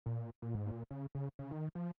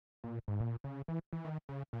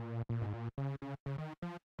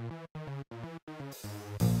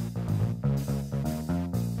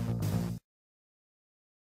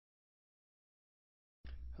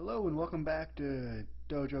Hello and welcome back to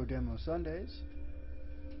Dojo Demo Sundays.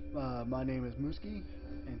 My name is Mooski,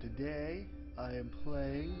 and today I am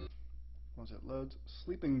playing, once it loads,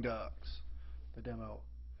 Sleeping Dogs, the demo.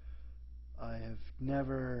 I have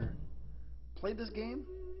never played this game.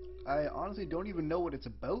 I honestly don't even know what it's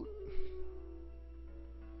about.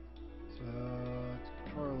 So, it's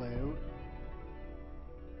controller layout.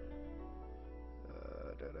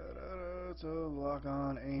 So, lock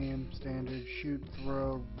on, aim, standard, shoot,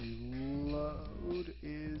 throw, reload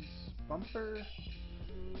is bumper,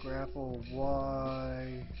 grapple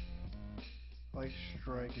Y, light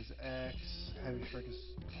strike is X, heavy strike is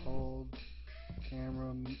hold,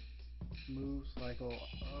 camera move, cycle,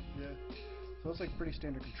 object. So it's like pretty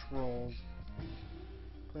standard controls.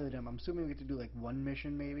 Play the demo. I'm assuming we get to do like one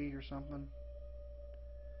mission maybe or something.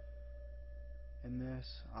 In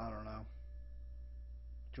this, I don't know.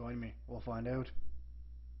 Join me. We'll find out.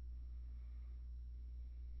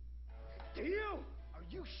 Deal? Are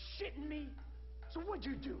you shitting me? So what'd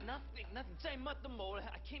you do? Nothing. Say mother.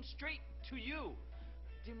 I came straight to you.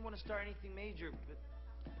 Didn't want to start anything major, but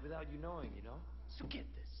without you knowing, you know? So get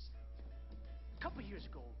this. A couple years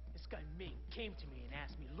ago, this guy Ming came to me and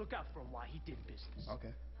asked me to look out for him while he did business.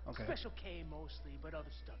 Okay. Special K mostly, but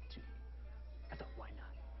other stuff too. I thought, why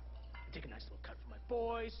not? I take a nice little cut for my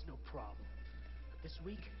boys, no problem. But this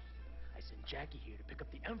week, I sent Jackie here to pick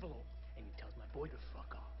up the envelope, and he tells my boy to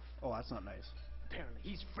fuck off. Oh, that's not nice. Apparently,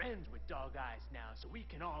 he's friends with Dog Eyes now, so we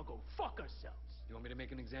can all go fuck ourselves. You want me to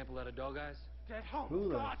make an example out of Dog Eyes? Get home. Who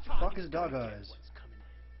the God, fuck Tommy's is Dog gonna get Eyes? what's coming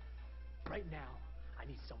in. Right now, I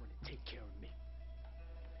need someone to take care of me.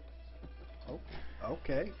 Oh,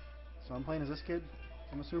 okay. So I'm playing as this kid,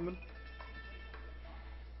 I'm assuming.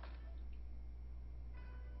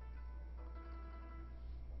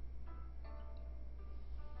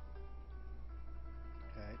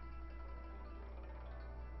 Okay.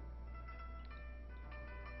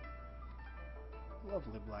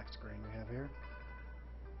 Lovely black screen we have here.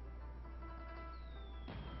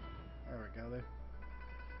 There we go there.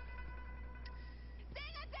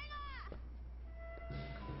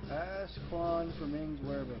 Ask Quan for Ming's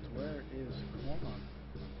whereabouts. Where is Quan?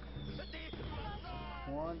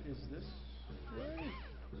 Quan is this way? Okay,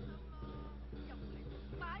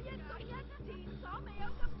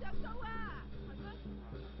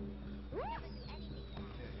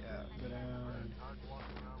 yeah, go down.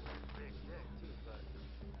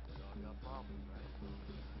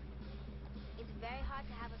 It's very hard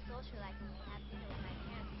to have a social life when we have dinner with my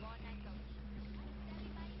parents 4 nights a week. Does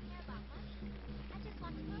everybody care about money? I just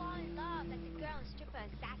want to fall in love like the girl in Stripper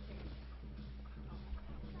Assassin.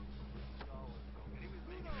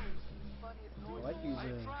 I like these,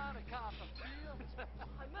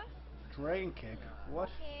 dragon kick. What?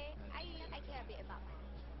 Okay, I care a bit about money.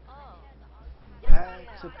 Oh.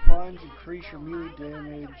 Packs of punch increase your melee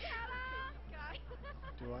damage.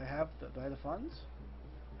 Do I have the funds?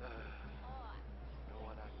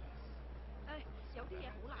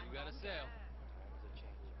 You got a sale.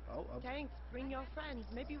 Oh, Thanks, bring your friends.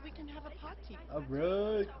 Maybe we can have a party.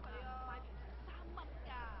 alright.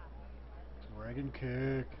 Dragon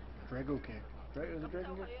kick. Drago kick. Is it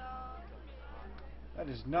dragon kick? That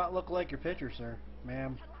does not look like your picture, sir.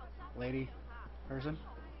 Ma'am. Lady. Person.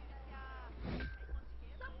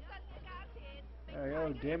 There you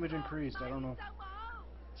go. Damage increased. I don't know.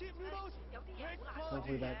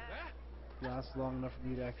 Hopefully that lasts long enough for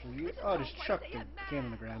me to actually use. Oh, just chuck the can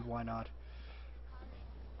on the ground. Why not?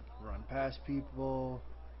 Run past people.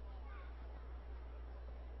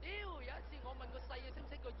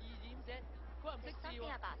 There's something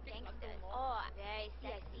about gangsters. Oh, very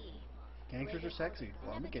sexy. Gangsters are sexy.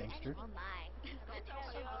 Well, I'm a gangster. Oh my. My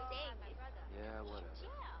parents are always saying this. Yeah, whatever. Chill.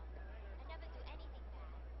 I never do anything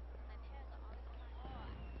bad. My parents are always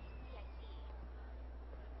see, I see.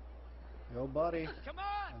 Yo, buddy. Come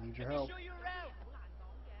on! I need your Let me help. show you around.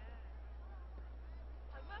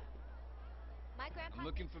 My grandpa I'm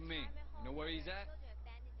looking thinks for the Ming. retirement You know home where for he's at? children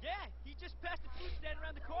abandoned in Yeah, he just passed the food stand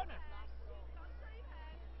around the corner.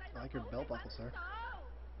 I like your belt buckle, sir.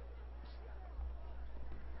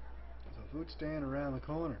 There's a food stand around the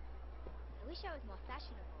corner. I wish I was more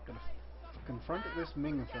fashionable. Gotta confront this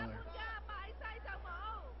Ming fella.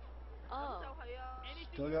 Oh.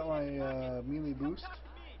 Still got my melee boost.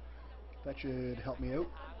 That should help me out.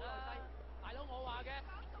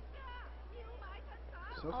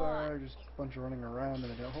 So far, just a bunch of running around,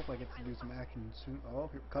 and I hope I get to do some action soon. Oh,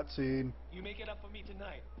 cutscene. You make it up for me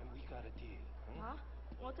tonight, and we got a deal. 吓？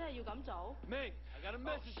我真係要咁做？ Ming, I got a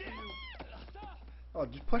message for you. Oh,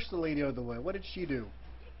 just push the lady out of the way. What did she do?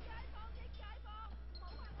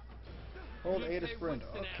 Hold A to sprint.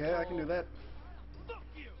 Okay, I can do that. Fuck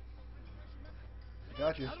you.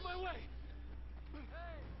 Got you. Out of my way!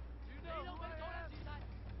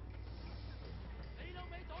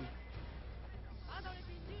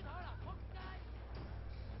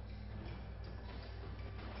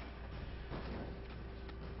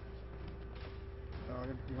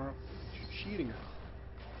 Oh, you're cheating.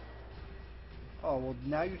 Oh, well,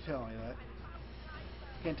 now you tell me that.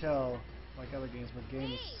 Can't tell like other games, but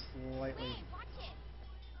game is slightly. Wait, watch it.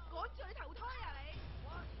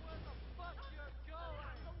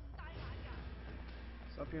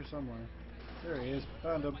 It's up here somewhere. There he is.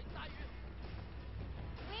 Found him.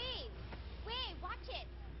 Wait, watch it.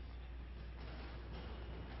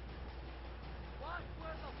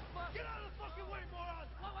 Get out of the fucking way, moron!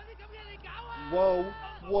 Whoa,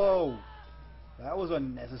 whoa. That was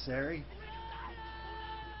unnecessary.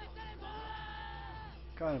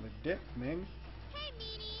 Kind of a dick, Ming. Hey,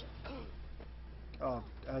 meanie. Oh,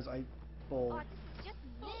 as I pull Oh, this is just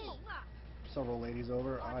mean. several ladies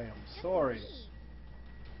over, I am Just sorry. mean.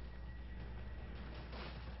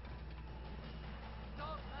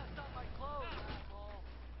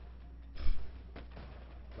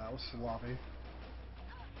 That was sloppy.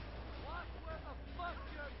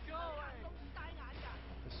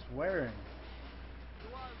 The swearing.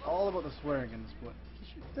 All about the swearing in this split.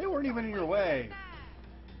 They weren't even in your way.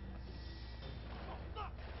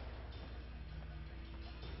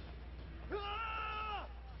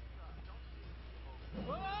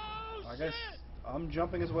 I guess I'm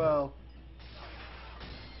jumping as well.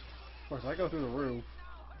 Of course, I go through the roof.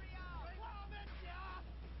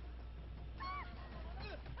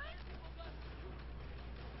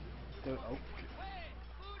 Dude, oh. I'm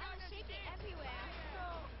shaking everywhere.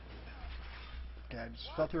 Okay, I just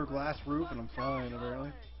fell through a glass roof and I'm fine,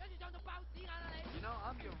 apparently. You know,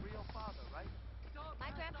 I'm your real father, right? My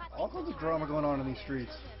grandpa All thinks kinds it's of drama harder going on in when these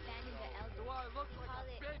streets. children abandon their elders. Do I look We like call a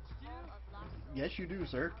it bitch to you? home of lost souls. Yes, you do,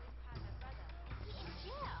 sir. I always cry my brother, and he in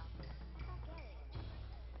jail. I don't get it.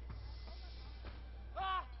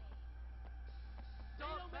 Ah!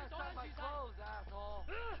 Don't mess up my clothes, asshole!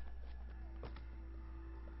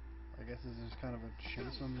 I guess this is kind of a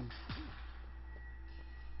chase 'em.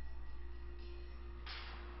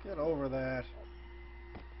 Get over that.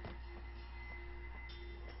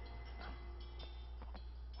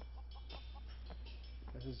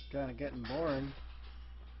 This is kind of getting boring.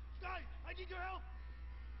 Guys, I need your help!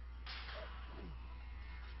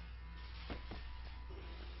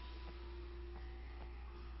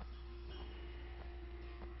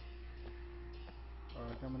 Are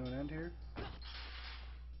we coming to an end here?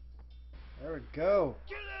 There we go.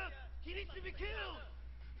 Kill him! He needs to be killed!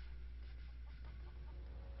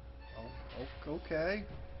 Oh, okay.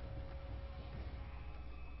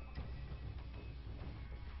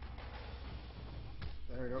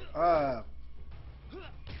 There we go. Ah.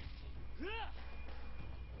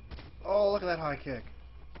 Oh, look at that high kick.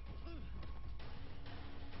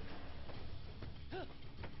 Don't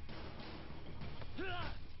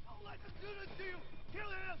let them do this to you! Kill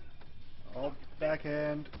him! Oh,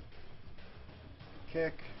 backhand.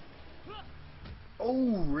 Kick.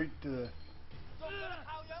 Oh, right to the...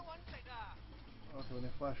 Okay, when they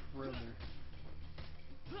flash red there.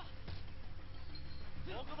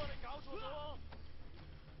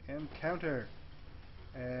 And counter.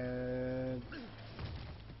 And...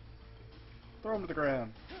 throw him to the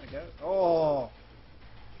ground. I guess. Oh!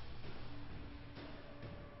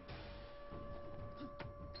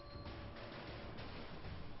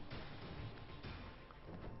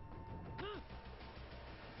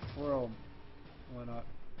 Throw him. Why not?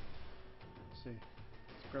 Let's see.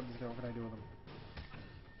 Let's grab this guy. What can I do with him?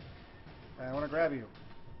 I want to grab you.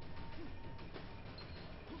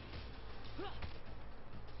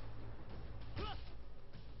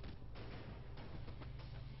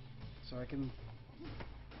 So I can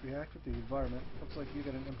react with the environment. Looks like you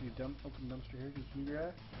got an empty open dumpster here. Can you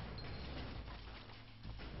react?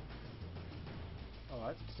 Oh,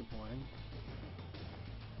 that's disappointing.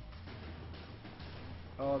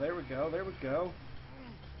 Oh, there we go. There we go.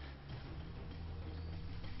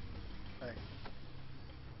 Hey.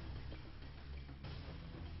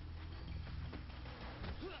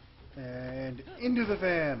 And into the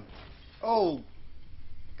van. Oh,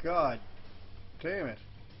 God. Damn it.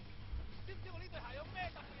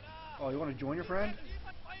 Oh, you want to join your friend? Let's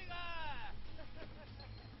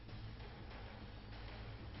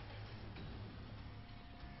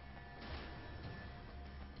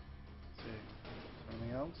see. Is there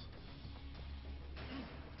anything else?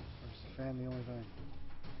 Or is the fan the only thing?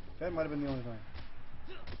 Fan might have been the only thing.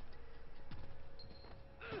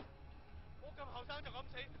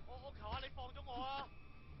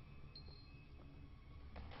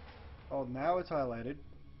 Oh, now it's highlighted.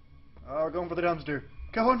 Oh, we're going for the dumpster.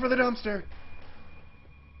 Going for the dumpster!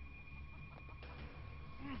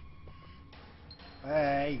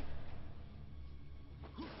 Hey!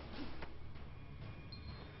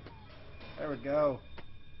 There we go.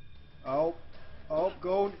 Oh. Oh,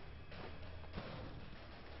 go.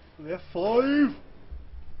 F5!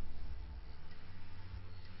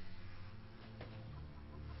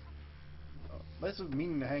 This is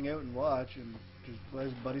meaning to hang out and watch and just let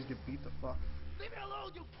his buddies get beat the fuck. Leave me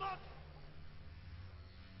alone, you fuck!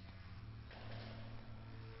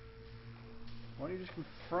 Why don't you just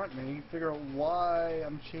confront me, figure out why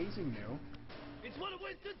I'm chasing you? It's one of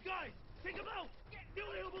Winston's guys! Take him out! The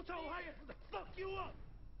only able to hire to fuck you up!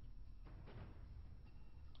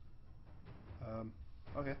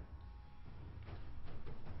 Okay.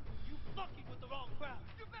 You fucking with the wrong crowd!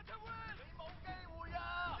 You better win!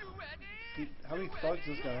 You ready? Dude, how many thugs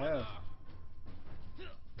does this guy have?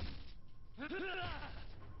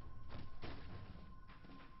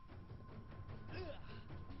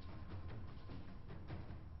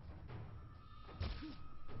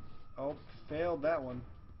 Oh, failed that one.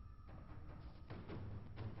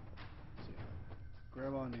 Let's see.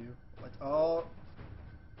 Grab onto you. Let's all.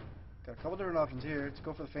 Got a couple different options here. Let's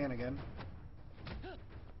go for the fan again.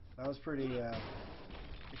 That was pretty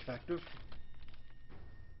effective.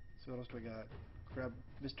 So what else do we got? Grab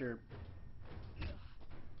Mr.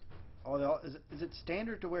 Oh, is it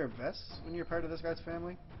standard to wear vests when you're part of this guy's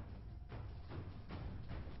family?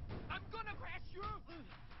 I'm gonna crash you!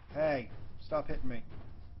 Hey, stop hitting me.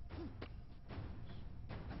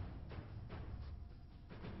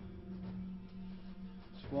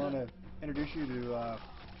 Just want to introduce you to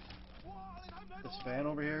this fan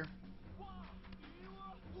over here.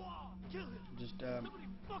 Kill him! Just Somebody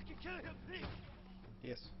fucking kill him, please!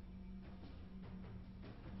 yes.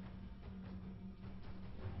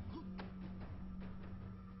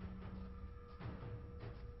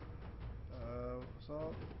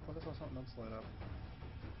 So I saw something else light up.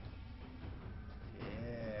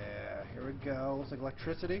 Yeah, here we go. Looks like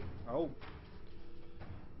electricity. Oh,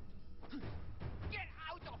 Get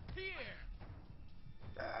out of here!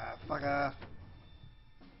 fuck off.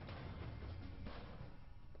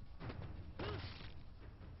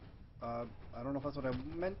 I don't know if that's what I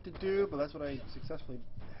meant to do, but that's what I successfully.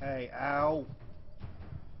 Hey, ow!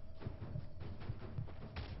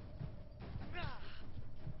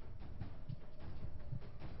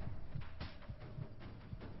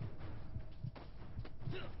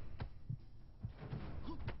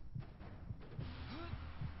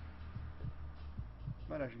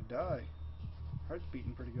 Might actually die. Heart's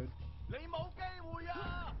beating pretty good.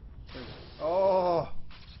 Oh!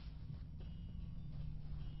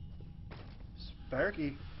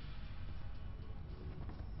 Sparky.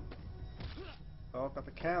 Oh, got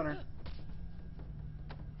the counter.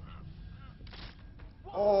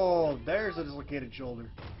 Oh, there's a dislocated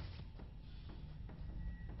shoulder.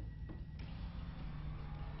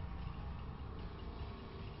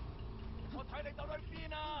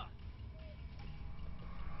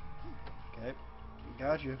 Okay,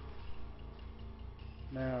 got you.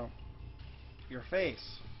 Now, your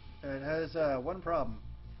face. It has one problem.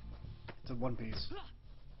 It's in one piece.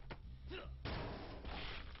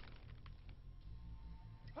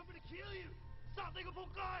 I'm gonna kill you! Stop thinking for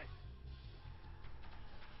guy!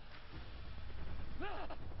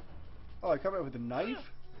 Oh, I come out with a knife?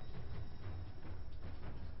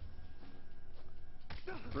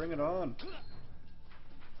 Bring it on.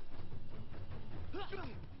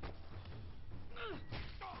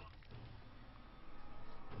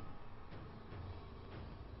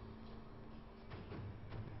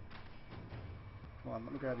 Come on,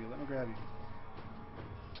 let me grab you, let me grab you.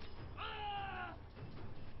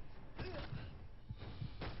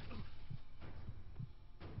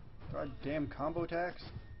 God damn combo attacks.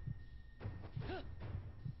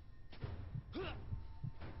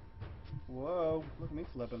 Whoa, look at me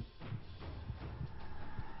flipping.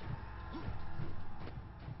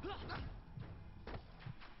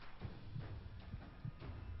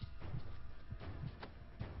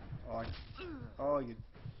 Oh, oh, you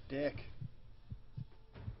dick.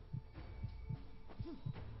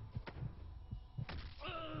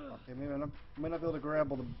 Okay, maybe I might not be able to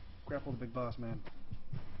grapple the big boss man.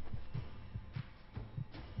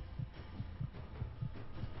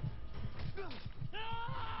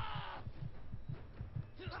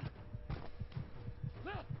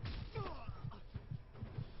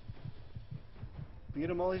 Beat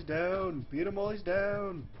him while he's down. Beat him while he's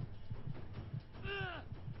down.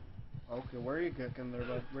 Okay, where are you kicking there,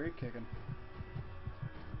 bud? Where are you kicking?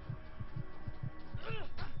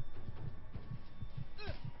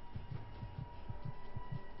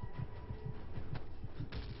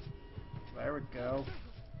 There we go.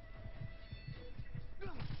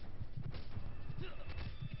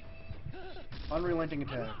 Unrelenting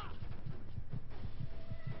attack.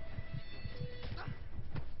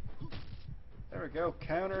 There we go.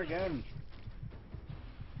 Counter again.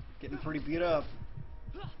 Getting pretty beat up.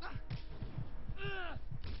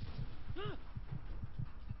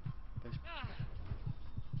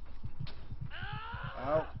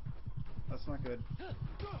 Ow. That's not good.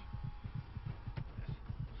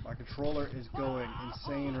 My controller is going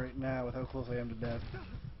insane right now with how close I am to death.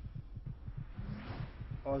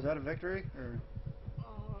 Oh, is that a victory? Or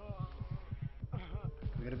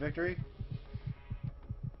we get a victory?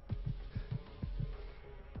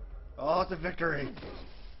 Oh, it's a victory!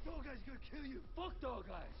 Dog Eye's gonna kill you. Fuck Dog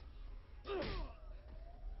Eyes.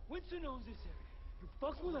 Winston owns this area. You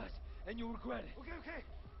fuck with us, and you'll regret it. Okay, okay.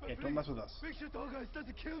 But Yeah, don't mess with us. make sure Dog Eyes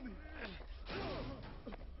doesn't kill me.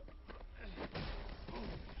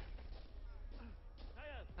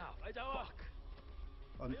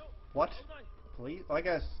 What? Please? I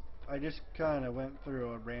guess I just kind of went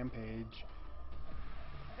through a rampage.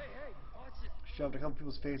 Hey, hey, watch it. Shoved a couple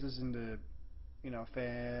people's faces into, you know,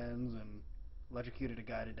 fans and electrocuted a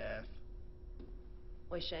guy to death.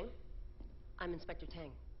 Wei Sheng, I'm Inspector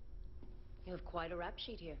Tang. You have quite a rap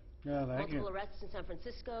sheet here. Yeah, thank Multiple you. arrests in San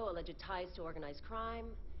Francisco, alleged ties to organized crime,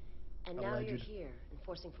 and now you're Alleged. here,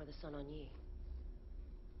 enforcing for the Sun on Yi.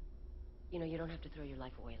 You know, you don't have to throw your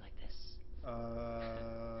life away like this.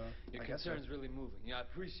 Your I guess so. concern's really moving. Yeah, I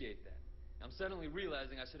appreciate that. I'm suddenly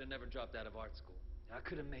realizing I should have never dropped out of art school. I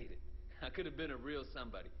could have made it. I could have been a real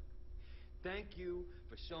somebody. Thank you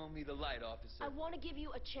for showing me the light, officer. I want to give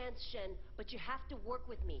you a chance, Shen, but you have to work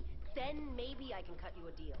with me. Then maybe I can cut you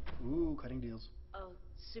a deal. Ooh, cutting deals. Oh,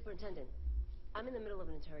 Superintendent, I'm in the middle of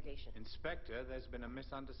an interrogation. Inspector, there's been a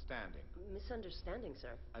misunderstanding. Misunderstanding,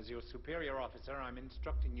 sir. As your superior officer, I'm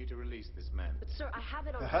instructing you to release this man. But, sir, I have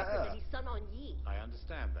it on record that he's Sun on Yi. I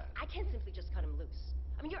understand that. I can't simply just cut him loose.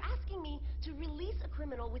 I mean, you're asking me to release a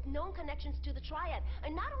criminal with known connections to the Triad.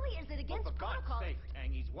 And not only is it against But for protocol... God's sake,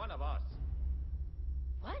 Tang, he's one of us.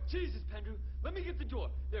 What? Jesus, Pendrew, let me get the door.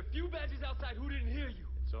 There are few badgers outside who didn't hear you.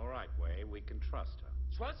 It's all right, Wei. We can trust her.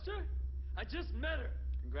 Trust her? I just met her.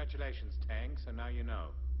 Congratulations, Tang, so now you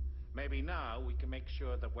know. Maybe now we can make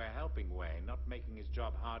sure that we're helping Wei, not making his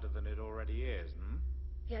job harder than it already is, hmm?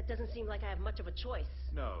 Yeah, it doesn't seem like I have much of a choice.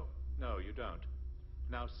 No, you don't.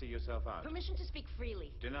 Now see yourself out. Permission to speak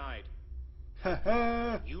freely. Denied.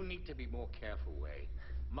 Haha! You need to be more careful, Wei.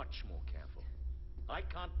 Much more careful. I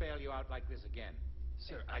can't bail you out like this again.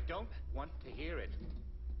 Sir, I don't want to hear it.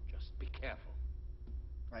 Just be careful.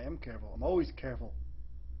 I am careful. I'm always careful.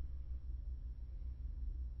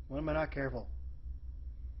 When am I not careful?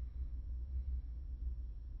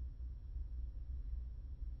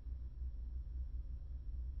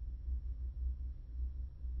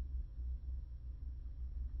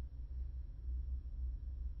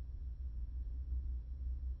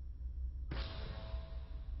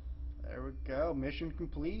 There we go. Mission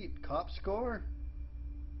complete. Cop score.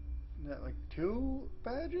 Is that like 2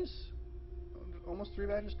 badges? Almost 3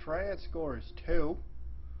 badges. Triad scores 2.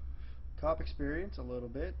 Cop experience a little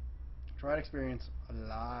bit. Triad experience a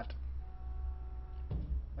lot.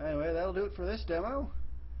 Anyway, that'll do it for this demo.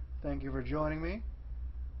 Thank you for joining me.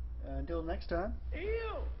 Until next time.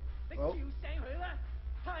 Oh, I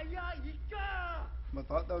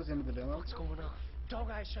thought that was the end of the demo. What's going on?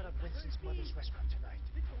 Dog Eye shut up Winston's mother's restaurant tonight.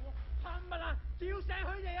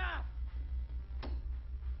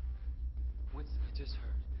 Winston, I just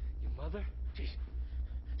heard. Your mother? She's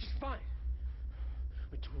fine.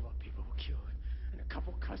 But 2 of our people were killed, and a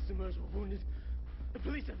couple customers were wounded. The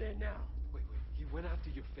police are there now. Wait, he went after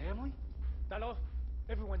your family? 大佬,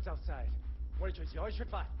 everyone's outside. 我哋隨時可以出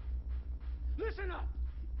發. Listen up!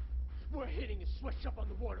 We're hitting a sweatshop on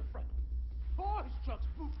the waterfront. All his trucks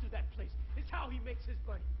move to that place. It's how he makes his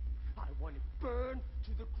money. I want it burned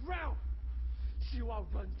to the ground. Siwa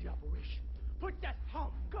runs the operation. Put that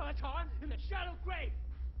hum Gaton in the shallow grave.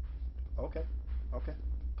 Okay. Okay.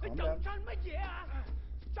 Calm 你 down. 做緊乜嘢啊？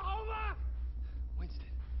走啊 Winston,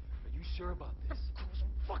 are you sure about this? Of course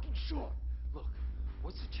I'm fucking sure. Look,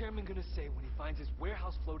 what's the chairman gonna say when he finds his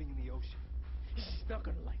warehouse floating in the ocean? He's not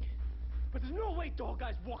gonna like it. But there's no way Dog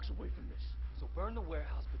Eyes walks away from this. So burn the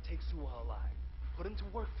warehouse, but take Suha alive. Put him to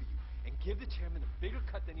work for you, and give the chairman a bigger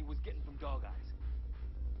cut than he was getting from Dog Eyes.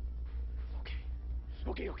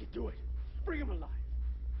 Okay, do it. Bring him alive.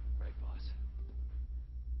 Right, boss?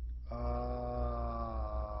 I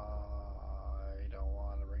don't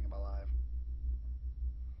want to bring him alive.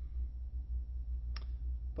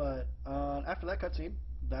 But after that cutscene,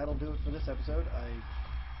 that'll do it for this episode.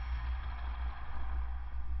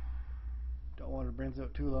 Don't want to bring this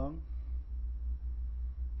out too long.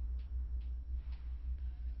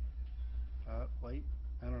 Wait.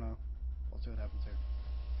 I don't know. We'll see what happens here.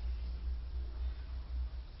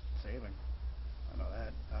 Saving. I know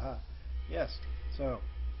that. Aha. Yes. So,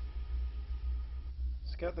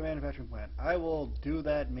 scout the manufacturing plant. I will do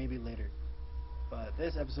that maybe later. But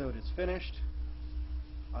this episode is finished.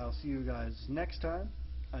 I'll see you guys next time.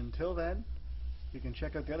 Until then, you can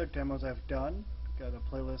check out the other demos I've done. Got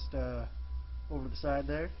a playlist over the side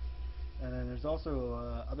there. And then there's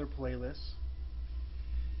also other playlists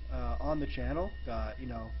on the channel. Got, you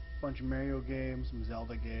know, a bunch of Mario games, some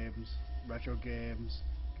Zelda games, retro games.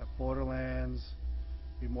 Got Borderlands.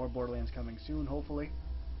 Be more Borderlands coming soon, hopefully.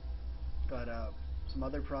 Got some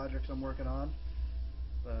other projects I'm working on.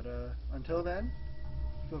 But until then,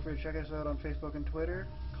 feel free to check us out on Facebook and Twitter.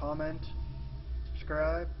 Comment,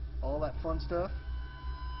 subscribe, all that fun stuff.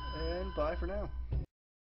 And bye for now.